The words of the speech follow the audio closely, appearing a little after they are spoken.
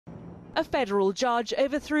A federal judge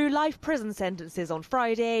overthrew life prison sentences on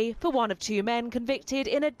Friday for one of two men convicted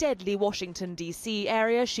in a deadly Washington, D.C.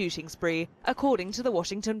 area shooting spree, according to the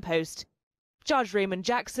Washington Post. Judge Raymond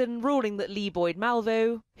Jackson ruling that Lee Boyd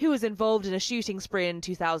Malvo, who was involved in a shooting spree in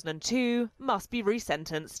 2002, must be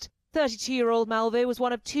resentenced. 32-year-old Malvo was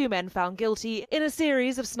one of two men found guilty in a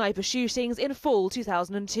series of sniper shootings in fall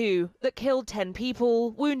 2002 that killed 10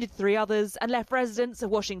 people, wounded 3 others, and left residents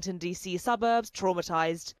of Washington, D.C. suburbs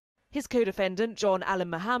traumatized. His co-defendant, John Allen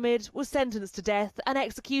Mohammed, was sentenced to death and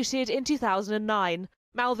executed in 2009.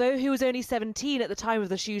 Malvo, who was only 17 at the time of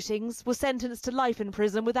the shootings, was sentenced to life in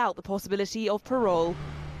prison without the possibility of parole.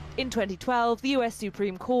 In 2012, the US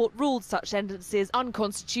Supreme Court ruled such sentences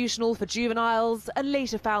unconstitutional for juveniles and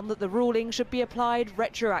later found that the ruling should be applied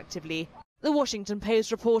retroactively. The Washington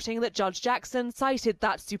Post reporting that Judge Jackson cited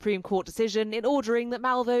that Supreme Court decision in ordering that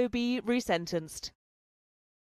Malvo be resentenced.